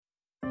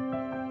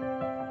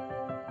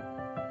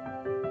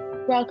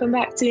Welcome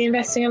back to the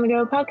Investing on the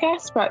Go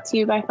podcast, brought to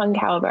you by Fund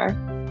Caliber.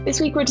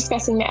 This week, we're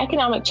discussing the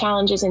economic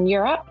challenges in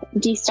Europe,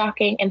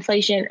 destocking,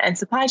 inflation, and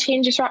supply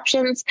chain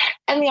disruptions,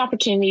 and the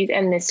opportunities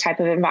in this type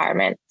of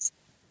environment.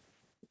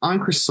 I'm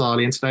Chris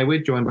Sarley, and today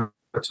we're joined by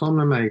Tom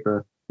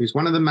Lamega, who's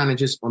one of the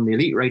managers on the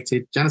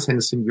elite-rated Janus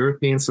Henderson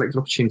European Selected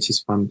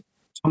Opportunities Fund.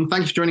 Tom,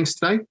 thanks for joining us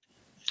today.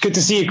 Good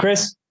to see you,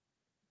 Chris.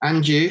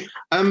 And you.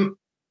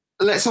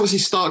 Let's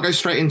obviously go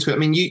straight into it. I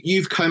mean,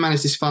 you've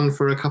co-managed this fund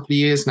for a couple of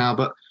years now,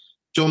 but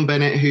John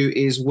Bennett, who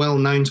is well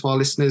known to our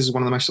listeners,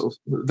 one of the most sort of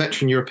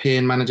veteran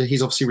European manager,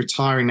 he's obviously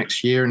retiring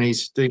next year and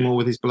he's doing more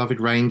with his beloved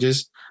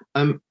Rangers.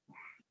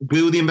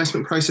 Will the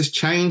investment process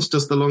change?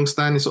 Does the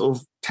long-standing sort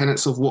of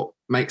tenets of what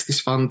makes this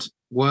fund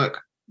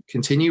work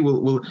continue?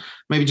 Will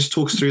maybe just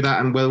talk us through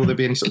that, and will there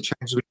be any sort of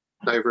changes we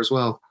can over as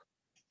well?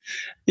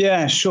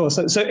 Yeah, sure.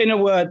 So in a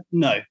word,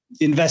 no.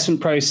 The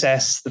investment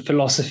process, the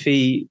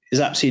philosophy is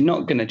absolutely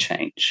not going to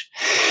change.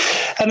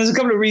 And there's a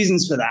couple of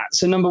reasons for that.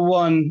 So number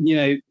one,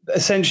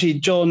 essentially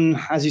John,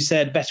 as you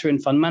said, veteran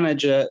fund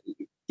manager,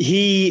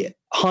 he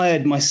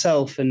hired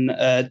myself and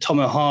Tom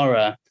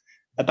O'Hara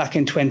back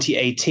in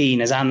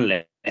 2018 as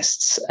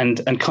analysts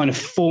and kind of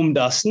formed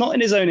us, not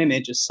in his own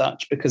image as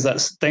such, because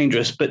that's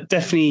dangerous, but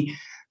definitely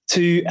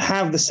to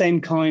have the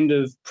same kind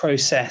of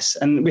process.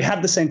 And we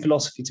had the same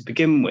philosophy to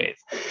begin with.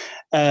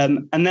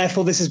 And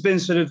therefore, this has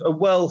been sort of a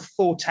well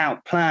thought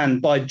out plan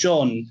by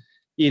John,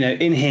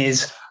 in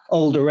his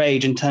older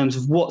age in terms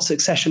of what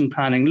succession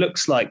planning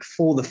looks like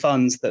for the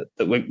funds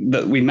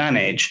that we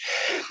manage.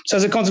 So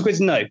as a consequence,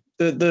 no,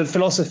 the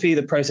philosophy,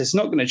 the process is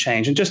not going to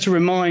change. And just to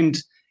remind,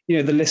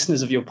 the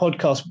listeners of your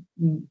podcast,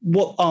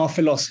 what our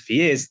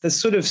philosophy is, there's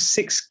sort of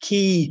 6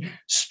 key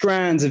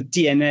strands of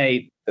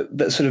DNA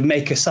that sort of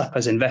make us up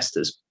as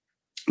investors.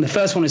 The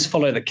first one is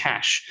follow the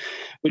cash,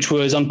 which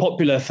was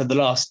unpopular for the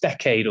last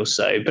decade or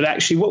so. But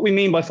actually what we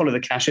mean by follow the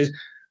cash is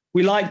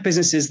we like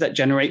businesses that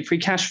generate free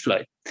cash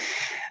flow.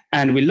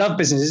 And we love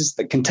businesses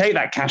that can take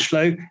that cash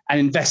flow and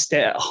invest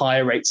it at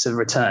higher rates of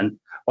return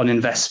on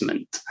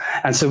investment.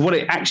 And so what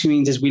it actually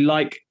means is we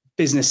like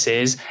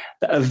businesses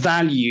that are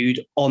valued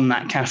on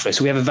that cash flow.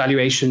 So we have a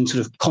valuation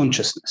sort of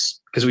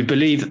consciousness, because we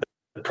believe that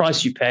the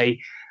price you pay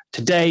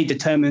today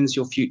determines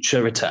your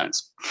future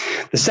returns.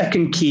 The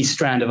second key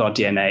strand of our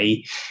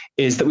DNA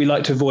is that we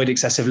like to avoid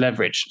excessive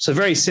leverage. So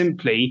very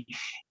simply,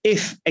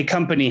 if a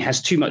company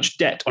has too much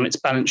debt on its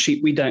balance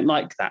sheet, we don't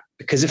like that,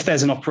 because if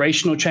there's an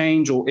operational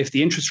change or if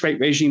the interest rate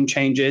regime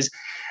changes,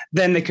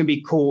 then they can be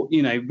caught,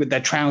 with their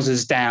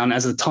trousers down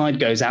as the tide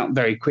goes out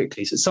very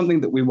quickly. So it's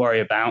something that we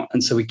worry about.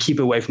 And so we keep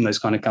away from those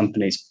kind of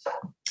companies.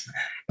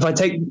 If I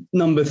take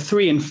number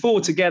 3 and 4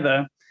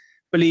 together,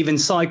 believe in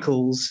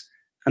cycles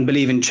and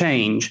believe in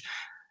change,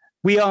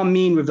 we are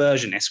mean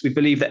reversionists. We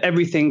believe that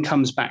everything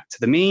comes back to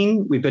the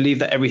mean. We believe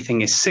that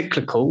everything is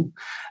cyclical.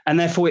 And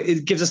therefore,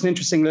 it gives us an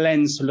interesting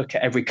lens to look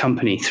at every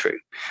company through.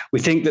 We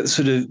think that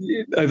sort of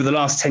over the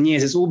last 10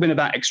 years, it's all been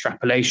about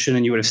extrapolation.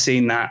 And you would have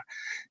seen that,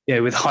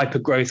 with hyper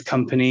growth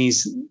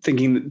companies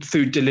thinking that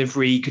food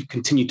delivery could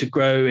continue to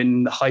grow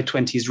in the high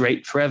 20s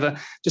rate forever.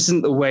 Just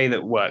isn't the way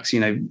that works.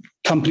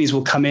 Companies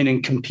will come in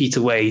and compete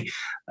away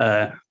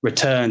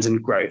returns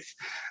and growth.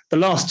 The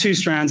last 2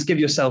 strands, give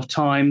yourself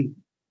time,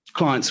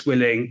 clients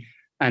willing,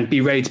 and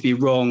be ready to be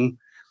wrong.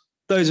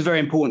 Those are very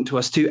important to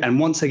us too. And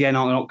once again,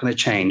 are not going to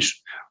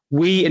change.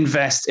 We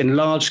invest in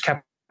large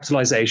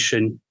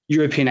capitalization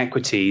European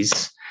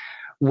equities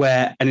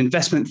where an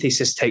investment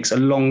thesis takes a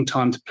long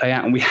time to play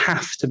out, and we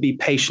have to be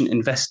patient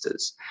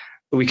investors.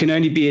 But we can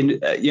only be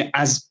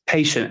as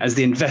patient as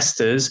the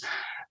investors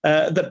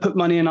that put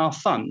money in our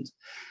fund.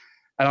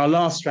 And our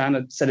last strand,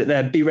 I said it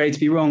there, be ready to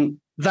be wrong.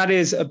 That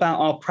is about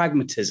our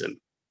pragmatism.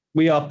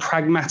 We are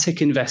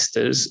pragmatic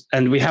investors,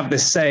 and we have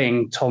this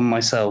saying, Tom,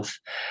 myself,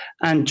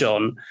 and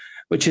John,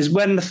 which is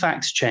when the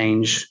facts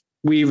change,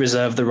 we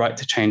reserve the right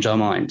to change our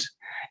mind.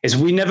 Is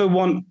we never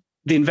want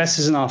the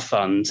investors in our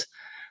fund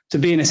to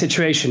be in a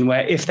situation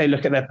where if they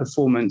look at their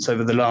performance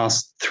over the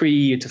last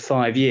 3 to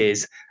 5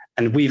 years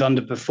and we've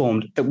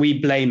underperformed, that we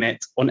blame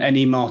it on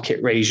any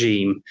market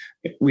regime.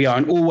 We are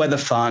an all-weather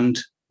fund.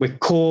 We're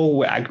core,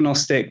 we're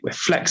agnostic, we're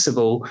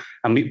flexible,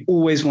 and we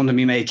always want to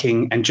be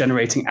making and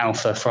generating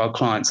alpha for our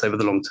clients over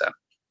the long term.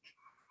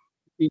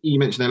 You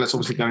mentioned there, let's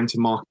obviously go into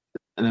market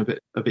and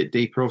a bit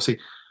deeper. Obviously,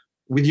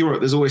 with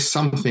Europe, there's always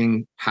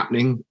something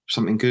happening,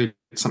 something good,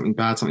 something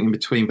bad, something in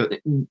between. But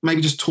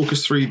maybe just talk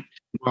us through the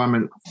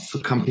environment for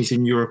companies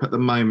in Europe at the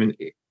moment.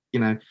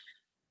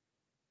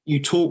 You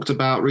talked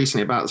about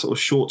recently about sort of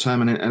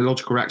short-term and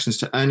logical reactions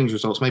to earnings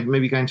results.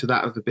 Maybe go into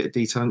that with a bit of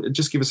detail and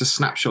just give us a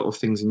snapshot of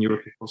things in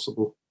Europe if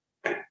possible.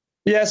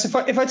 Yes, if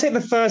I take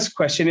the first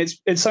question,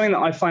 it's something that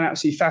I find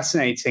absolutely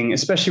fascinating,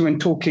 especially when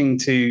talking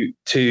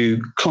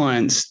to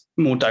clients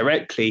more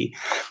directly,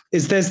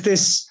 is there's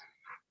this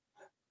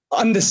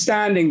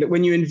understanding that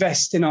when you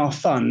invest in our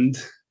fund,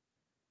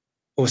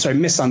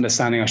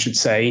 misunderstanding, I should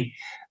say,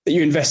 that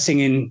you're investing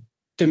in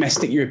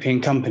domestic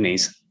European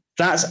companies.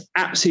 That's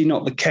absolutely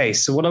not the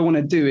case. So what I want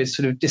to do is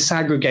sort of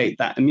disaggregate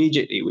that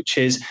immediately, which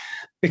is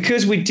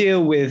because we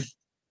deal with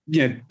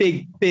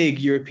big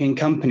European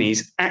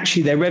companies,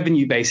 actually their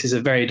revenue bases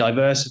are very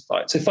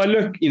diversified. So if I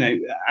look,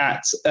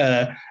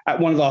 at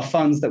one of our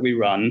funds that we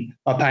run,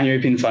 our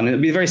Pan-European fund, it'll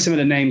be very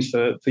similar names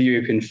for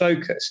European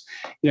focus.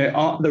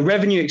 The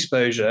revenue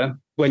exposure,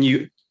 when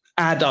you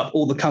add up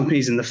all the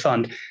companies in the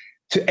fund,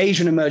 to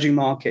Asian emerging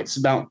markets,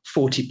 about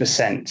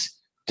 40%.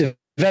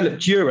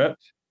 Developed Europe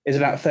is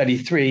about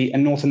 33%,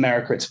 and North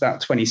America, it's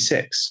about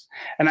 26%.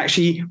 And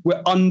actually,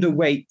 we're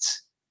underweight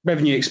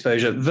revenue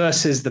exposure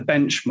versus the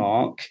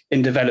benchmark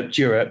in developed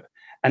Europe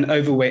and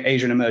overweight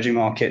Asian emerging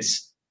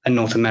markets and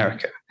North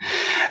America.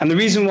 And the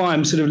reason why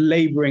I'm sort of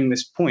laboring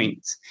this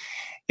point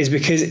is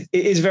because it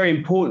is very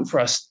important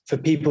for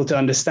people to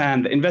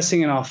understand that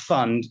investing in our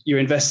fund, you're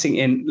investing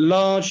in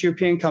large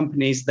European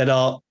companies that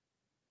are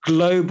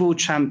global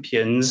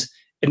champions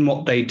in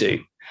what they do.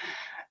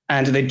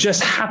 And they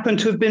just happen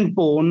to have been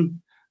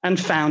born and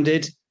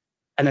founded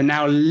and are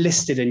now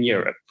listed in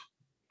Europe.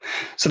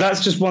 So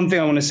that's just one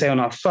thing I want to say on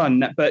our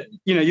fund. But,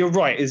 you're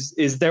right,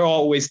 is there are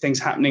always things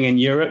happening in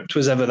Europe.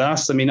 'Twas ever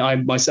thus. I mean, I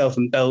myself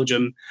in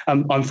Belgium,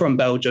 I'm from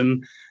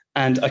Belgium,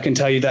 and I can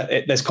tell you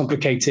that there's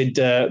complicated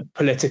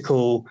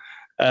political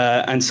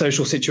and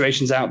social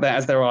situations out there,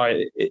 as there are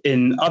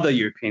in other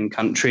European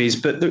countries.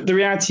 But the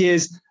reality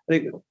is, I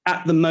think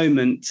at the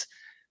moment,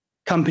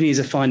 companies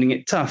are finding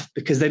it tough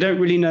because they don't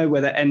really know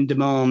whether end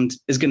demand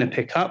is going to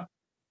pick up.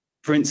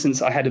 For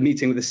instance, I had a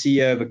meeting with the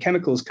CEO of a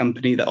chemicals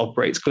company that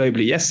operates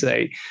globally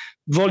yesterday.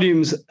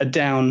 Volumes are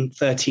down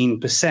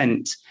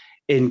 13%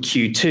 in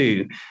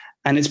Q2.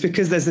 And it's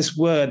because there's this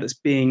word that's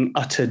being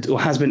uttered or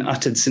has been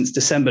uttered since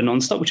December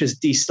nonstop, which is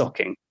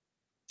destocking.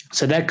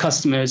 So their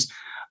customers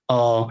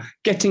are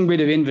getting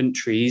rid of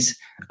inventories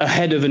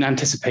ahead of an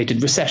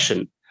anticipated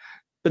recession.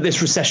 But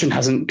this recession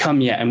hasn't come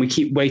yet, and we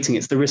keep waiting.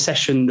 It's the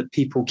recession that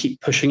people keep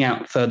pushing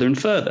out further and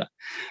further.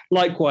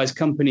 Likewise,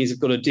 companies have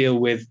got to deal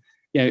with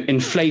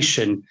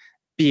inflation,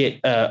 be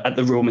it at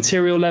the raw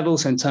material level,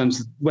 so in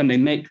terms of when they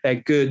make their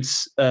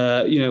goods,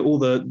 all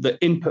the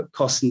input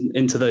costs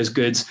into those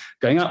goods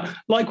going up.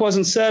 Likewise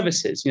on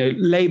services,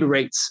 labor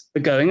rates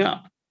are going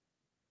up.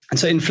 And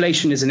so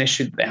inflation is an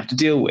issue that they have to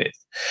deal with.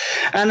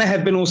 And there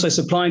have been also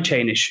supply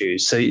chain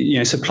issues. So,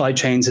 supply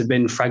chains have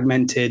been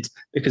fragmented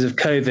because of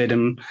COVID.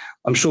 And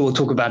I'm sure we'll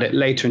talk about it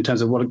later in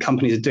terms of what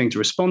companies are doing to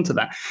respond to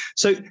that.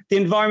 So the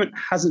environment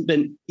hasn't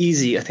been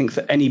easy, I think,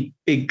 for any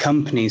big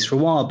companies for a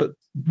while. But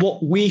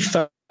what we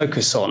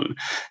focus on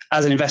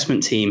as an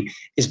investment team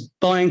is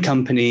buying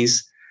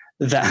companies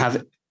that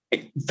have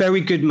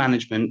very good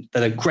management,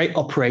 that are great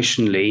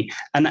operationally,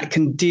 and that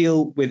can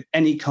deal with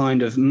any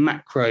kind of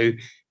macro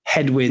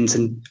headwinds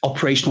and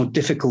operational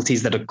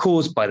difficulties that are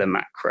caused by the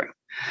macro.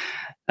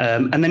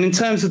 And then in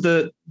terms of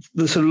the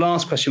sort of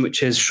last question,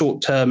 which is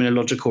short-term and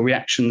illogical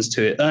reactions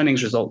to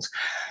earnings results,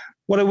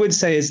 what I would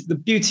say is the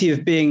beauty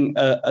of being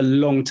a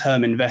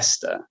long-term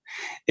investor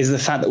is the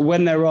fact that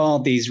when there are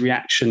these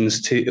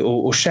reactions to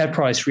or share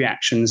price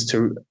reactions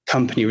to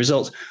company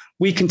results,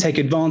 we can take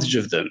advantage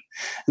of them.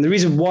 And the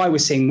reason why we're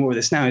seeing more of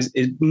this now is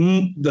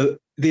the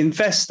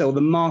investor or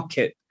the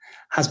market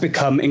has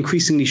become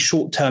increasingly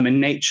short-term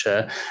in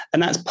nature.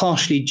 And that's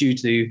partially due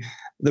to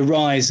the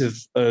rise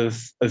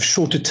of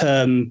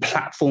shorter-term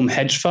platform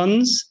hedge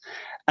funds,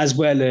 as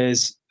well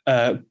as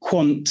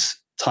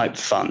quant-type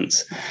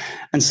funds.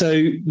 And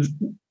so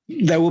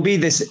there will be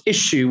this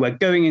issue where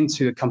going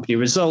into a company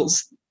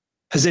results,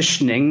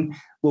 positioning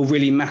will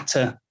really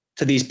matter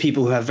to these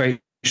people who have very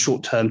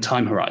short-term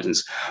time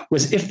horizons.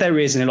 Whereas if there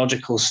is an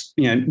illogical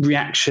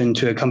reaction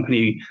to a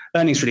company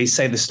earnings release,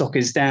 say the stock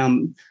is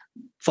down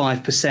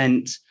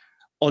 5%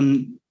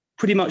 on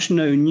pretty much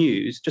no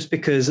news, just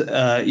because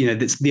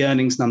the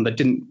earnings number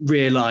didn't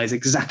realize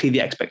exactly the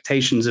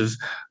expectations of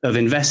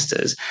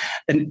investors.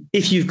 And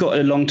if you've got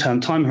a long-term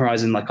time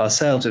horizon like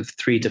ourselves of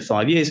 3 to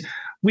 5 years,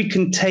 we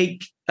can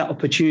take that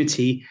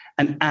opportunity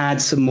and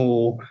add some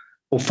more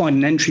or find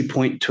an entry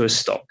point to a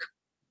stock.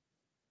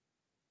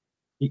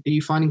 Are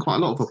you finding quite a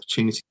lot of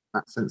opportunity in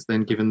that sense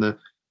then, given the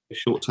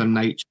short-term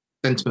nature,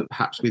 sentiment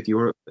perhaps with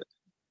Europe,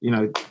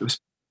 the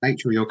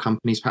nature of your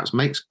companies perhaps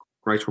makes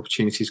greater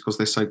opportunities because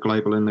they're so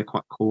global and they're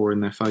quite core in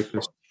their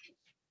focus?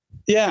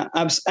 Yeah,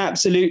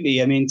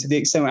 absolutely. I mean, to the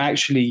extent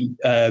actually,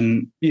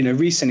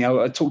 recently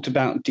I talked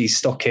about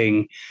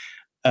destocking,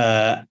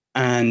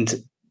 and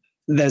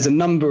there's a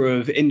number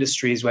of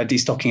industries where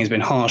destocking has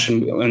been harsh,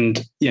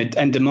 and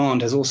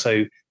demand has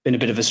also been a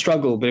bit of a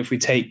struggle. But if we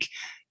take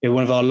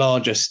one of our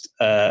largest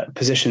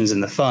positions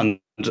in the fund,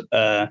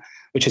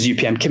 which is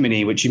UPM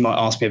Kimini, which you might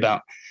ask me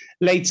about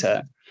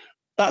later,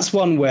 that's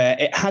one where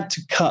it had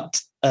to cut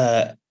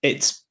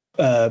its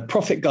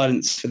profit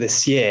guidance for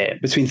this year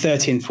between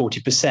 30 and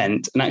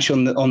 40%. And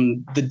actually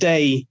on the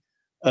day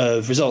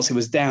of results, it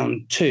was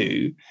down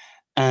 2%.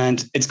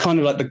 And it's kind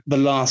of like the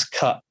last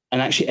cut,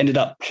 and actually ended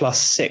up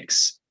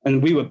 +6%.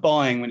 And we were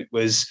buying when it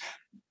was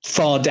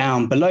far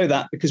down below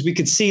that, because we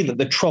could see that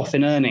the trough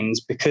in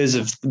earnings, because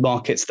of the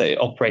markets that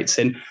it operates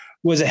in,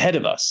 was ahead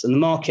of us. And the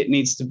market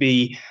needs to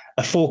be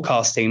a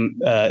forecasting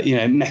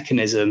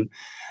mechanism.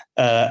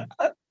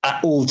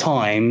 at all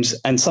times,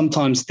 and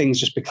sometimes things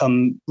just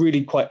become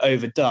really quite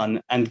overdone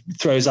and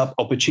throws up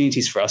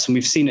opportunities for us. And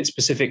we've seen it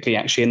specifically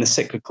actually in the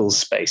cyclical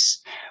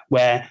space,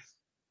 where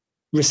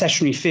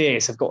recessionary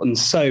fears have gotten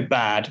so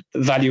bad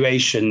that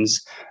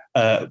valuations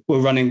were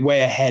running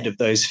way ahead of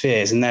those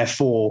fears, and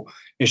therefore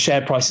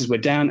share prices were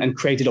down and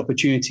created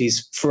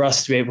opportunities for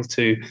us to be able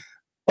to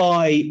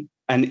buy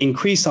and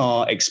increase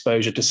our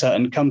exposure to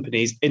certain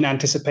companies in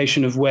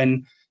anticipation of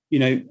when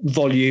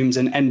volumes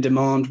and end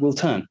demand will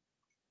turn.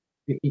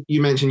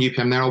 You mentioned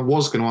UPM there. I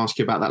was going to ask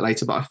you about that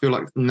later, but I feel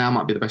like now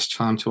might be the best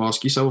time to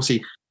ask you. So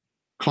obviously,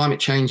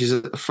 climate change is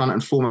at the front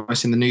and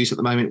foremost in the news at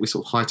the moment with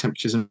sort of high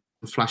temperatures and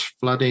flash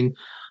flooding.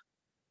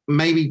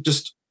 Maybe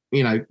just,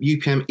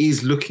 UPM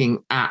is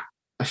looking at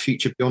a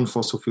future beyond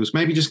fossil fuels.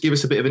 Maybe just give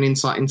us a bit of an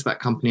insight into that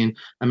company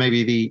and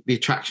maybe the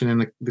attraction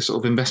and the sort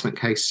of investment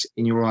case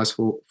in your eyes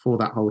for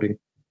that holding.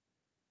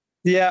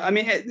 Yeah, I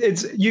mean,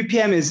 it's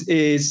UPM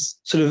is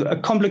sort of a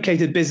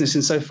complicated business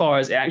insofar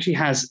as it actually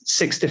has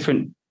 6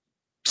 different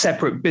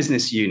separate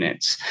business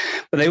units,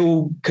 but they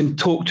all can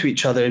talk to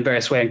each other in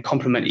various ways and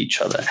complement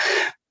each other.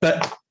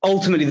 But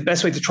ultimately, the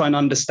best way to try and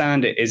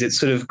understand it is it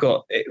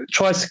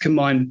tries to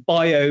combine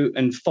bio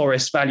and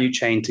forest value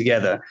chain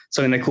together,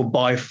 something they call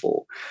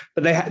Bifor.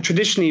 But they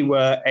traditionally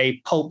were a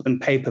pulp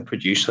and paper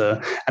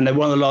producer, and they're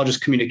one of the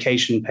largest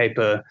communication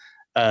paper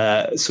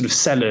sort of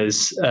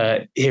sellers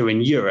here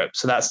in Europe.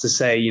 So that's to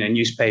say,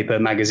 newspaper,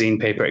 magazine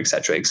paper, et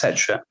cetera, et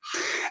cetera.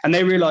 And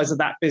they realized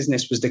that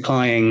business was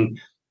declining,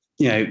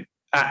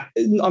 I'm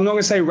not going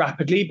to say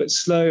rapidly, but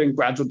slow and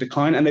gradual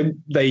decline. And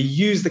they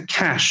use the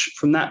cash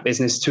from that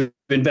business to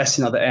invest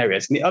in other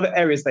areas. And the other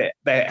areas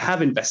they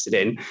have invested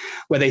in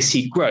where they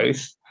see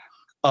growth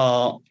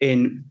are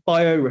in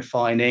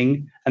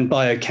biorefining and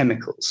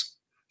biochemicals.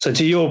 So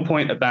to your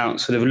point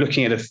about sort of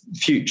looking at a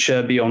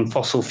future beyond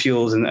fossil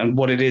fuels and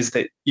what it is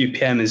that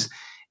UPM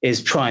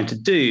is trying to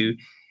do,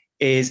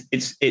 is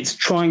it's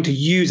trying to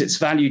use its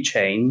value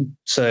chain,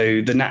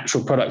 so the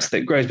natural products that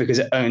it grows because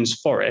it owns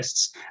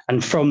forests,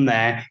 and from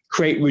there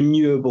create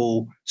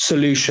renewable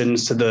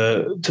solutions to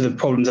the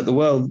problems that the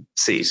world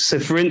sees. So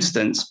for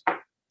instance,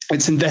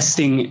 it's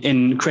investing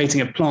in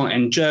creating a plant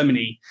in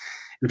Germany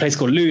in a place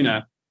called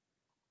Luna.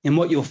 And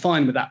what you'll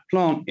find with that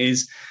plant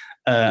is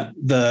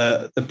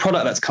the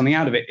product that's coming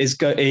out of it is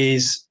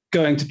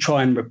going to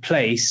try and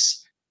replace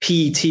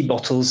PET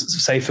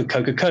bottles, say for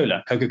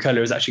Coca-Cola.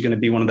 Coca-Cola is actually going to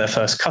be one of their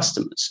first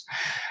customers.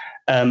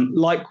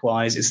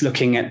 Likewise, it's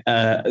looking at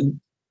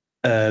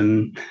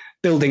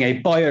building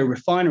a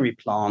biorefinery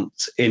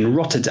plant in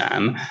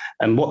Rotterdam.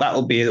 And what that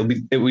will be,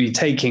 it will be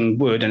taking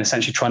wood and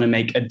essentially trying to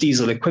make a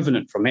diesel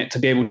equivalent from it to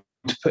be able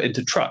to put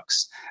into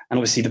trucks. And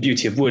obviously the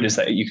beauty of wood is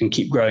that you can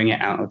keep growing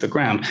it out of the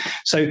ground.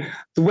 So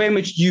the way in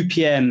which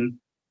UPM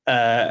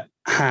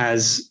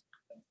has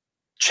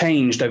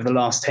changed over the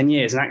last 10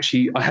 years. And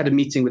actually, I had a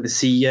meeting with the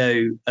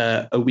CEO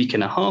a week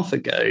and a half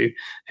ago,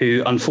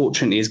 who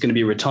unfortunately is going to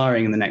be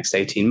retiring in the next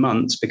 18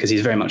 months because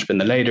he's very much been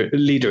the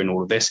leader in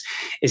all of this,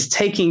 is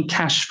taking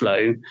cash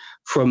flow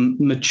from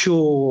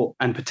mature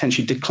and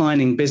potentially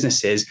declining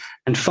businesses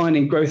and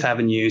finding growth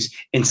avenues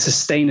in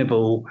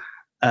sustainable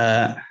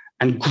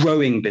and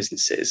growing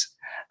businesses.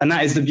 And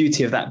that is the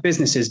beauty of that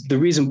business. Is the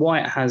reason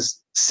why it has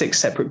 6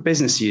 separate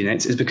business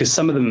units is because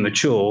some of them are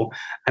mature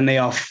and they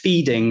are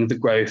feeding the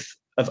growth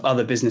of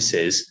other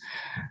businesses.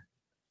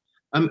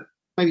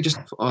 Maybe just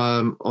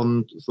on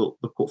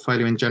the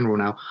portfolio in general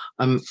now.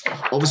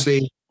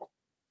 Obviously,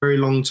 very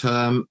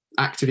long-term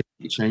active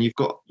in chain. You've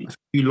got a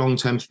few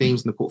long-term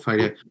themes in the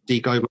portfolio: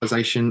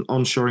 deglobalization,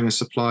 onshoring of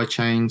supply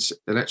chains,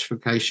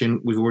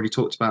 electrification. We've already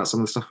talked about some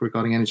of the stuff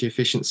regarding energy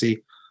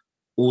efficiency,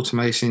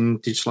 automation,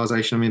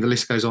 digitalization. I mean, the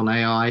list goes on.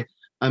 AI.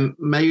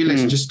 Maybe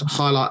let's just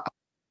highlight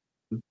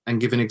and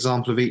give an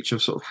example of each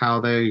of sort of how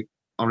they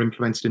are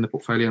implemented in the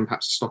portfolio, and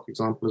perhaps a stock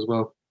example as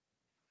well.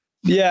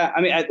 Yeah,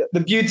 I mean,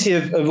 the beauty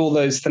of all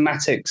those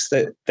thematics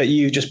that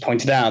you just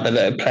pointed out that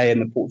are at play in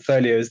the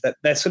portfolio is that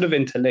they're sort of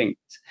interlinked.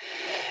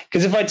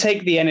 Because if I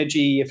take the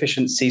energy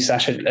efficiency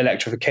 /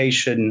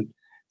 electrification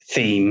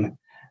theme,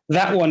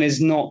 that one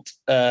is not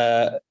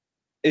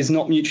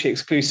mutually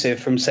exclusive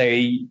from,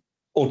 say,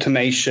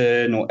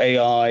 automation or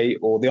AI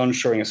or the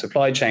onshoring of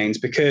supply chains,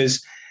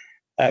 because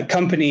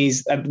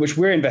companies which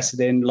we're invested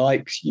in,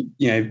 like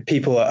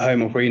people at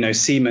home will probably know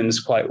Siemens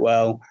quite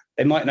well.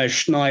 They might know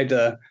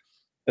Schneider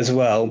as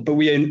well, but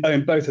we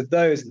own both of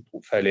those in the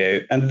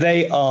portfolio, and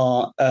they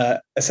are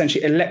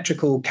essentially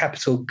electrical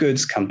capital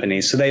goods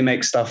companies. So they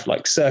make stuff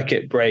like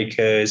circuit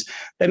breakers,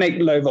 they make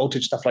low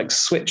voltage stuff like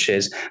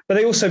switches, but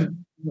they also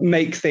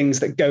make things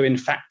that go in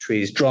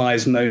factories,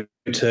 drives,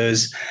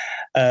 motors.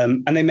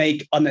 And they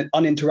make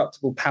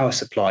uninterruptible power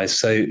supplies.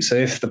 So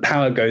if the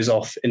power goes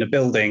off in a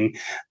building,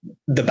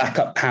 the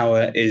backup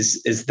power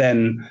is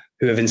them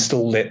who have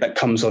installed it that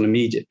comes on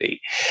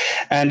immediately.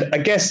 And I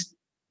guess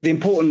the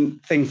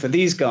important thing for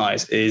these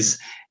guys is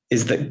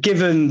that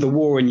given the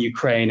war in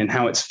Ukraine and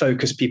how it's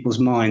focused people's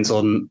minds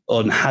on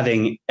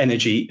having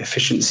energy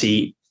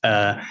efficiency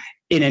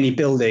in any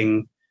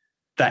building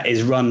that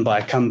is run by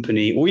a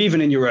company, or even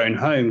in your own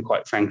home,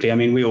 quite frankly. I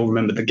mean, we all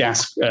remember the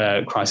gas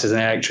crisis and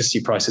electricity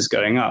prices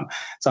going up.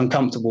 It's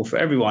uncomfortable for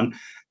everyone.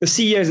 The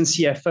CEOs and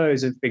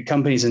CFOs of big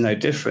companies are no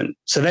different.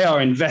 So they are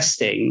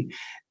investing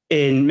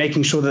in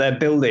making sure that their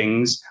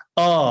buildings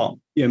are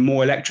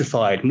more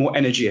electrified, more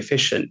energy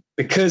efficient.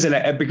 Because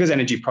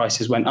energy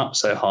prices went up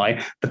so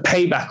high, the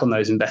payback on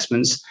those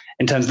investments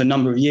in terms of the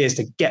number of years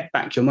to get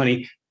back your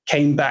money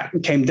came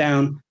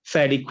down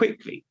fairly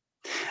quickly.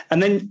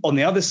 And then on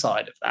the other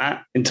side of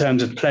that, in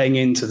terms of playing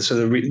into the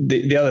sort of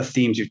the other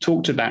themes you've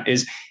talked about,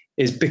 is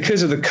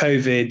because of the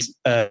COVID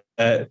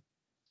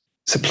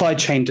supply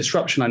chain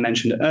disruption I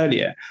mentioned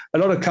earlier, a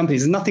lot of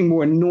companies, there's nothing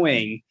more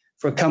annoying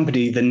for a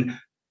company than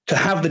to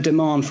have the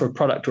demand for a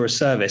product or a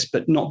service,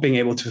 but not being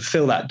able to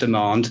fulfill that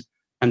demand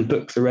and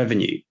book the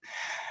revenue.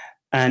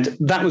 And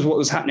that was what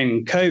was happening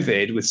in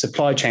COVID with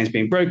supply chains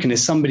being broken,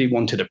 is somebody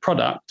wanted a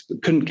product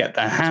but couldn't get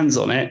their hands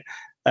on it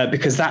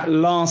because that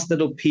last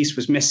little piece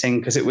was missing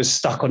because it was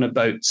stuck on a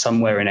boat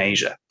somewhere in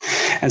Asia.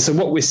 And so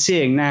what we're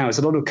seeing now is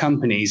a lot of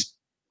companies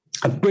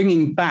are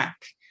bringing back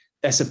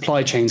their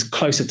supply chains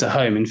closer to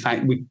home. In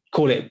fact, we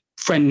call it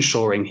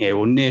friendshoring here,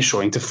 or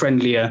nearshoring to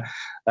friendlier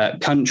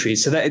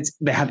countries, so that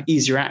they have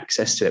easier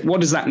access to it. What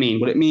does that mean?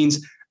 Well, it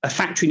means a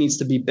factory needs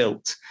to be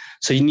built.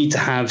 So you need to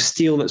have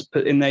steel that's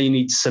put in there. You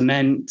need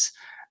cement,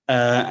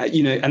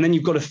 and then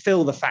you've got to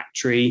fill the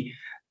factory.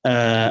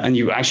 And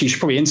you actually should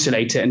probably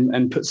insulate it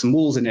and put some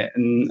walls in it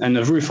and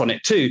a roof on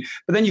it too.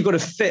 But then you've got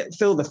to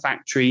fill the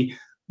factory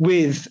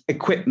with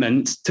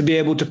equipment to be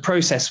able to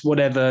process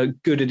whatever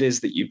good it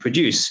is that you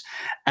produce.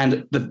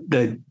 And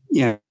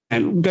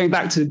and going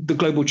back to the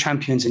global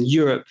champions in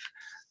Europe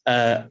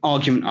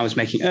argument I was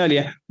making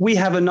earlier, we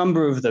have a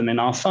number of them in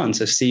our fund.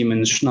 So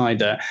Siemens,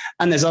 Schneider,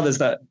 and there's others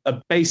that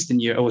are based in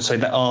Europe, also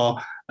that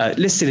are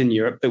listed in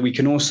Europe that we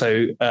can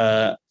also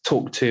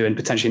talk to and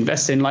potentially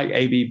invest in, like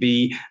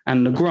ABB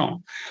and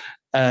Legrand.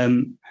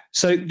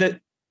 So that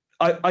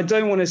I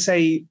don't want to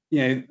say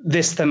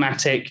this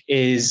thematic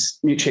is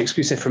mutually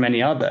exclusive from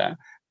any other,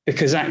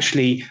 because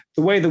actually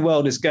the way the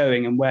world is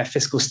going and where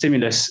fiscal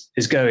stimulus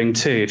is going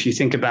to, if you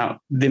think about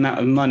the amount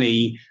of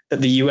money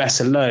that the US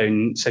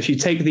alone, so if you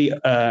take the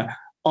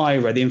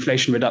IRA, the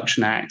Inflation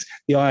Reduction Act,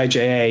 the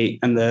IIJA,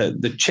 and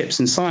the CHIPS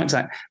and Science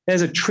Act,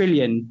 there's $1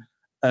 trillion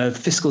of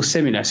fiscal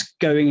stimulus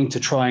going into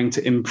trying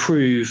to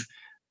improve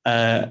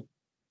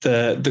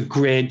the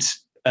grid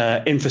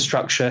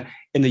infrastructure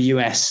in the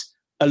US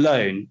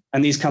alone.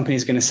 And these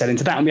companies are going to sell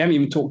into that. And we haven't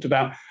even talked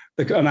about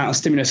the amount of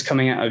stimulus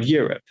coming out of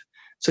Europe.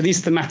 So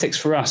these thematics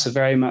for us are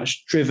very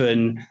much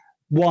driven,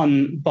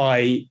 one,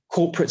 by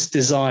corporates'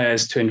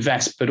 desires to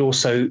invest, but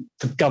also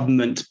the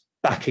government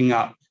backing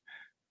up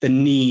the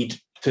need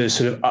to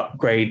sort of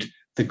upgrade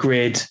the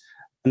grid.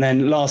 And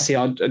then lastly,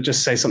 I'll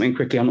just say something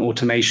quickly on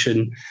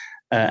automation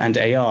and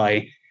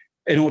AI.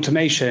 In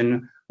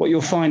automation, what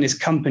you'll find is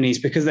companies,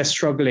 because they're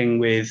struggling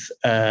with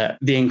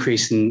the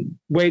increase in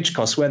wage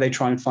costs, where they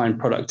try and find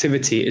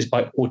productivity is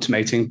by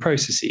automating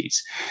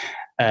processes.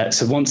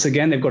 So once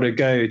again, they've got to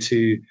go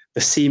to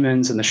the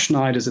Siemens and the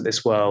Schneiders of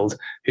this world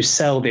who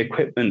sell the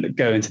equipment that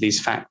go into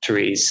these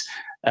factories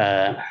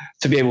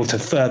to be able to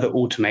further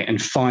automate and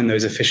find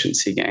those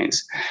efficiency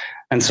gains.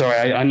 And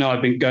sorry, I know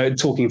I've been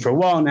talking for a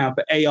while now,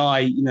 but AI,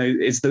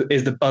 is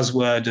the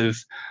buzzword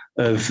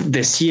of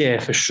this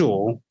year for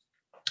sure.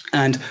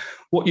 And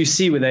what you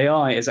see with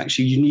AI is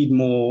actually you need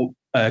more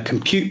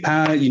compute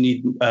power, you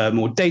need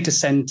more data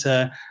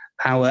center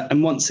power.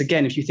 And once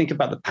again, if you think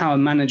about the power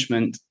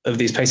management of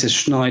these places,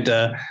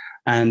 Schneider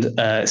and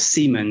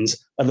Siemens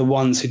are the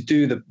ones who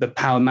do the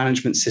power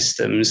management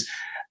systems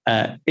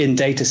in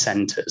data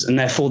centers. And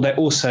therefore, they're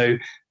also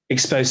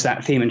exposed to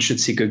that theme and should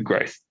see good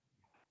growth.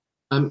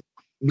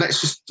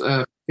 Let's just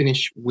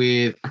finish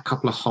with a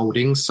couple of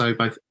holdings. So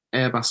both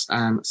Airbus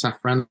and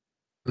Safran,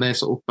 they're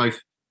sort of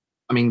both,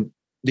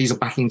 these are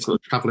backing into the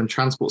travel and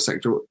transport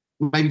sector.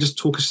 Maybe just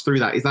talk us through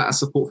that. Is that a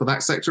support for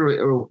that sector,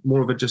 or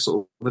more of a just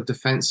sort of a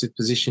defensive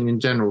position in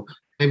general?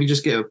 Maybe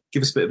just give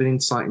us a bit of an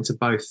insight into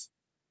both.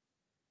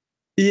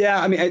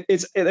 Yeah,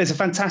 it's a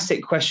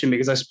fantastic question,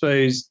 because I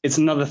suppose it's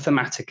another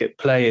thematic at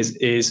play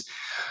is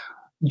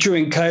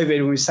during COVID,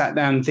 when we sat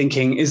down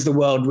thinking, is the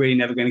world really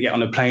never going to get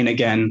on a plane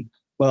again?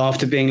 Well,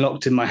 after being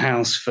locked in my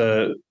house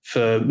for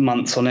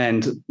months on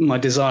end, my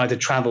desire to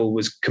travel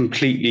was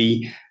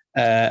completely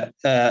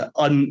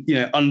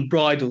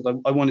unbridled.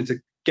 I wanted to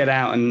get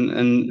out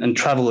and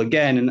travel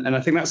again. And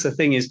I think that's the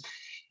thing is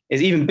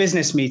even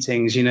business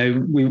meetings,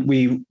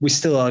 we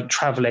still are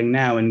traveling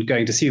now and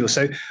going to see people.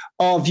 So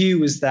our view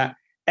was that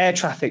air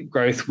traffic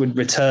growth would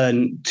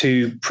return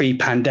to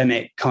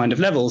pre-pandemic kind of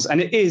levels.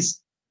 And it is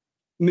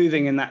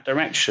moving in that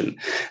direction.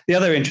 The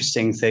other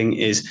interesting thing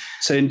is,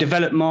 so in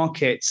developed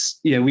markets,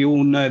 we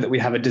all know that we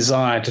have a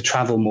desire to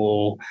travel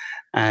more.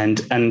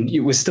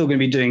 we're still going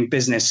to be doing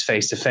business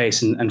face to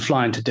face and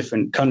flying to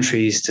different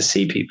countries to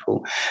see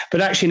people.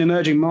 But actually, in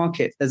emerging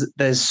markets,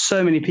 there's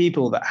so many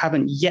people that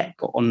haven't yet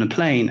got on the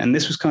plane, and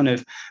this was kind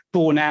of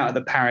born out of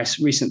the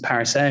recent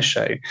Paris Air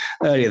Show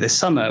earlier this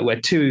summer, where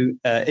two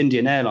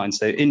Indian airlines,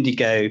 so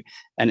Indigo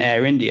and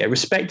Air India,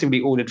 respectively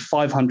ordered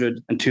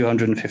 500 and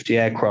 250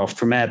 aircraft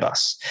from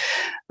Airbus.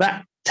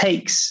 That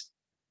takes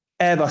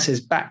Airbus's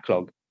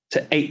backlog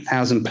to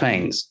 8,000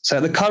 planes. So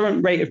at the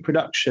current rate of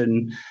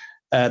production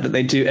that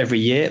they do every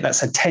year,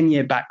 that's a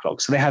 10-year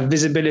backlog. So they have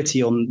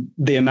visibility on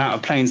the amount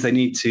of planes they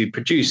need to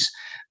produce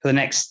for the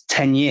next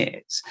 10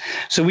 years.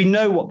 So we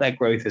know what their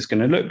growth is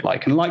going to look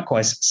like. And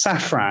likewise,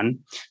 Safran,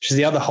 which is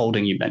the other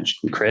holding you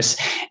mentioned, Chris,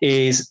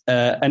 is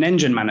an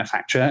engine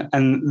manufacturer,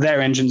 and their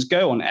engines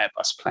go on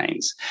Airbus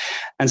planes.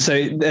 And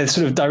so they're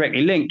sort of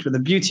directly linked. With the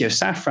beauty of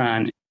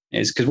Safran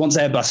is because once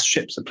Airbus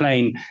ships a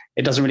plane,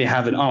 it doesn't really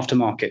have an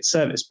aftermarket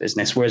service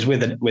business. Whereas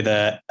with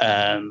an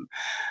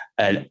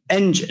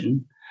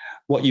engine,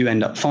 what you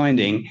end up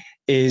finding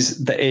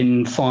is that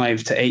in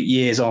 5 to 8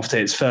 years after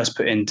it's first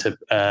put into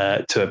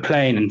to a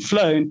plane and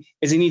flown,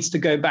 is it needs to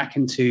go back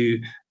into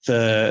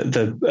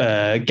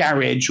the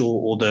garage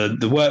or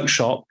the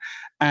workshop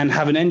and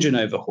have an engine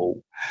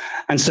overhaul.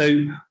 And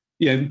so,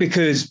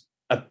 because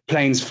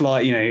planes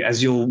fly,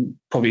 as you'll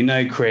probably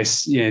know,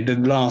 Chris, the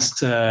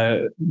last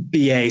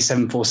BA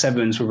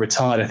 747s were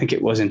retired, I think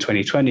it was in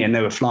 2020, and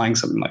they were flying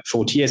something like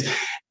 40 years.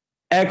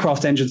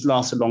 Aircraft engines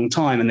last a long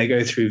time and they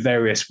go through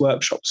various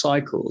workshop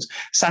cycles.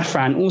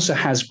 Safran also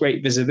has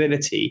great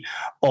visibility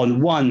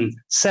on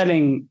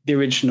selling the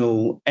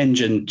original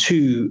engine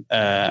to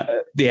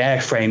the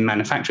airframe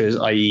manufacturers,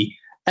 i.e.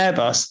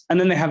 Airbus,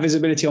 and then they have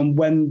visibility on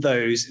when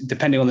those,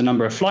 depending on the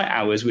number of flight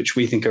hours, which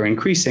we think are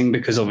increasing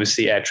because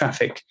obviously air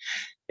traffic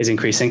is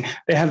increasing,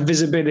 they have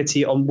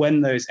visibility on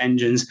when those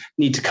engines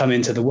need to come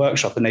into the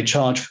workshop, and they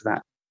charge for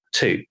that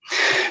too.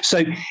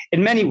 So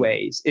in many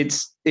ways,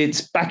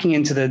 it's backing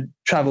into the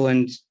travel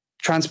and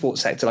transport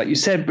sector, like you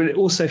said, but it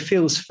also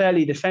feels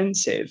fairly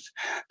defensive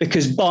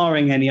because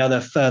barring any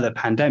other further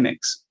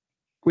pandemics,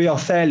 we are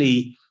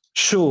fairly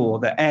sure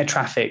that air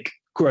traffic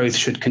growth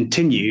should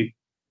continue.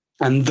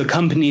 And the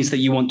companies that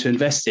you want to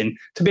invest in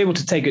to be able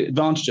to take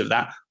advantage of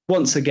that,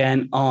 once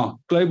again, are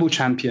global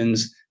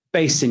champions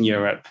based in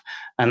Europe.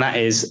 And that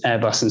is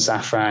Airbus and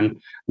Safran.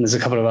 And there's a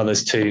couple of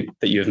others too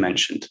that you have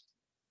mentioned.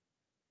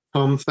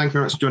 Tom, thank you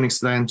very much for joining us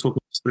today and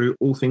talking us through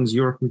all things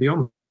Europe and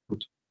beyond.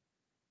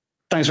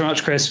 Thanks very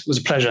much, Chris. It was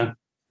a pleasure.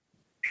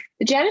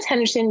 The Janus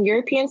Henderson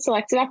European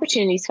Selected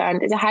Opportunities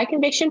Fund is a high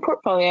conviction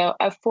portfolio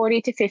of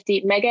 40 to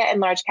 50 mega and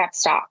large cap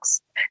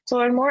stocks. To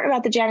learn more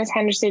about the Janus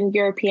Henderson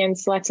European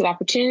Selected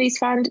Opportunities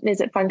Fund,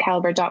 visit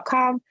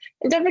fundcaliber.com.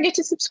 And don't forget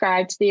to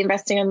subscribe to the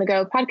Investing on the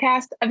Go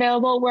podcast,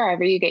 available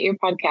wherever you get your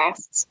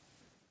podcasts.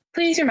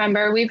 Please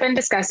remember, we've been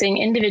discussing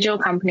individual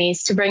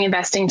companies to bring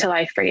investing to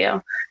life for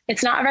you.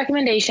 It's not a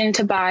recommendation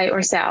to buy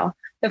or sell.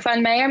 The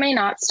fund may or may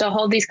not still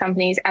hold these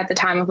companies at the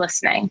time of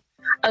listening.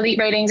 Elite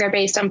ratings are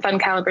based on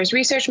Fund Caliber's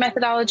research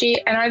methodology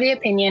and are the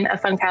opinion of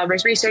Fund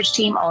Caliber's research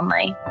team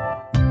only.